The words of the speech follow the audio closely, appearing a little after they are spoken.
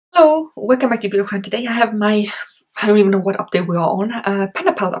Hello, welcome back to Beauty Crown. Today I have my, I don't even know what update we are on,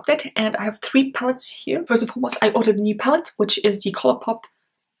 Panda palette update, and I have 3 palettes here. First and foremost, I ordered a new palette, which is the Colourpop,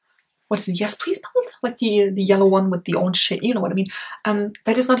 what is it, Yes Please palette? Like the yellow one with the orange shade, you know what I mean.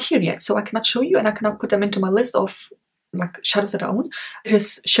 That is not here yet, so I cannot show you, and I cannot put them into my list of like shadows that I own. It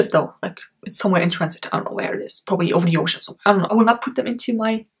is shipped though, like it's somewhere in transit. I don't know where it is, probably over the ocean somewhere. I don't know. I will not put them into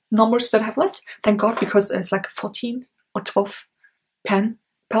my numbers that I have left, thank God, because it's like 14 or 12 pan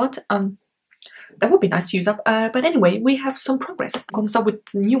palette. That would be nice to use up. But anyway, we have some progress. I'm gonna start with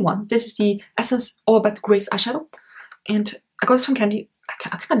the new one. This is the Essence All About Grace eyeshadow, and I got this from Candy.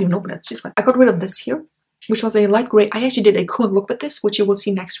 I cannot even open it. Just I got rid of this here, which was a light gray. I actually did a current look with this, which you will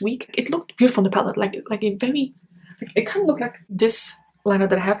see next week. It looked beautiful on the palette, like a very, it kind of looked like this liner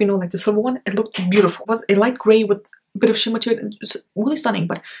that I have, you know, like the silver one. It looked beautiful. It was a light gray with a bit of shimmer to it, and it's really stunning.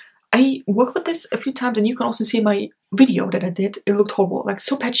 But I worked with this a few times, and you can also see my video that I did. It looked horrible, like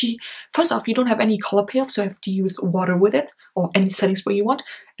so patchy. First off, you don't have any color payoff, so you have to use water with it or any settings where you want.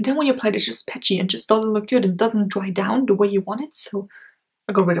 And then when you apply it, it's just patchy and just doesn't look good and doesn't dry down the way you want it. So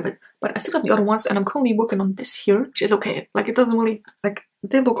I got rid of it. But I still have the other ones, and I'm currently working on this here, which is okay. Like it doesn't really, like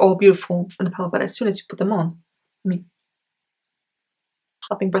they look all beautiful in the palette, but as soon as you put them on, I mean,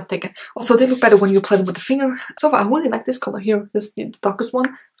 nothing breathtaking. Also, they look better when you apply them with the finger. So far, I really like this color here. This is the darkest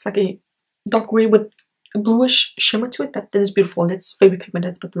one. It's like a dark gray with a bluish shimmer to it. That is beautiful. It's very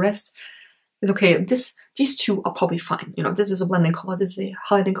pigmented, but the rest is okay. These two are probably fine. You know, this is a blending color. This is a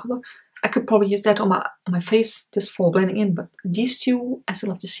highlighting color. I could probably use that on my face just for blending in. But these two, I still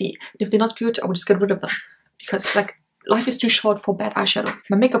have to see. If they're not good, I would just get rid of them, because like life is too short for bad eyeshadow.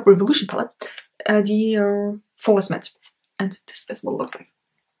 My Makeup Revolution palette, the Flawless Matte, and this is what it looks like.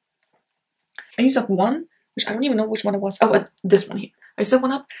 I used up one, which I don't even know which one it was. Oh, this one here. I used that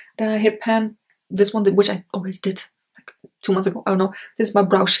one up, then I hit pan this one, which I already did like 2 months ago. I don't know. This is my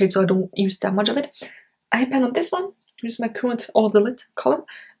brow shade, so I don't use that much of it. I hit pan on this one, which is my current All of the Lit color,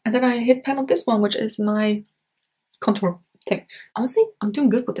 and then I hit pan on this one, which is my contour thing. Honestly, I'm doing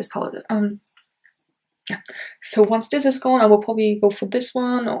good with this palette. Yeah. So once this is gone, I will probably go for this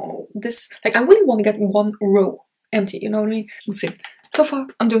one or this. Like I really want to get one row empty. You know what I mean? We'll see. So far,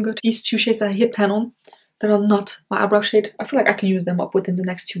 I'm doing good. These 2 shades I hit pan on that are not my eyebrow shade, I feel like I can use them up within the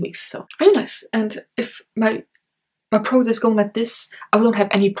next 2 weeks. So very nice. And if my progress is going like this, I won't have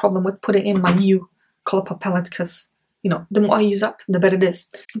any problem with putting in my new Colourpop palette, because you know, the more I use up, the better it is.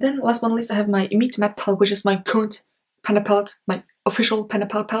 Then last but not least, I have my Meet Matte palette, which is my current Panda palette, my official Panda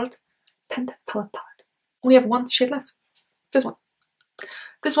palette. Panda palette. Only have 1 shade left. This one.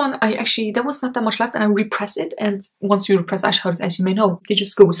 This one, there was not that much left, and I repressed it, and once you repress eyeshadows, as you may know, they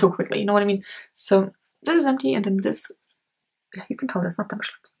just go so quickly, you know what I mean? So this is empty, and then this, yeah, you can tell there's not that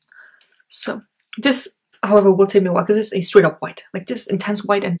much left. So this, however, will take me a while, because this is a straight up white, like this intense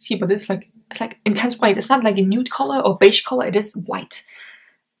white, and see, but this it's like intense white. It's not like a nude color or beige color, it is white.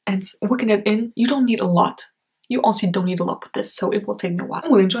 And working it in, you don't need a lot. You honestly don't need a lot with this, so it will take me a while.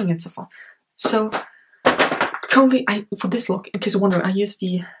 I'm really enjoying it so far. So currently, for this look, in case you're wondering, I use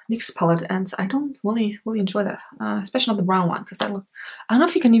the NYX palette, and I don't really enjoy that, especially not the brown one, because that look, I don't know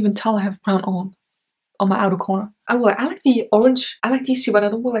if you can even tell I have brown on my outer corner. I like the orange, I like these two, but I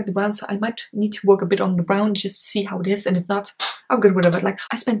don't really like the brown, so I might need to work a bit on the brown just to see how it is, and if not, I'll get rid of it. Like,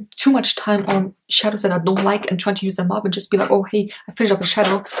 I spend too much time on shadows that I don't like and trying to use them up and just be like, oh hey, I finished up a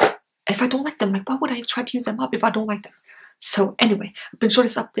shadow. If I don't like them, like why would I try to use them up if I don't like them? So anyway, I've been showing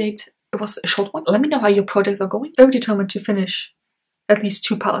this update. It was a short one. Let me know how your projects are going. Very determined to finish at least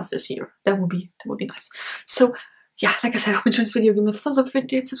 2 palettes this year. That would be nice. So yeah, like I said, I hope you enjoyed this video. Give me a thumbs up if you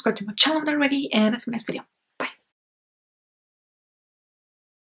did. Subscribe to my channel if not already, and that's my next video.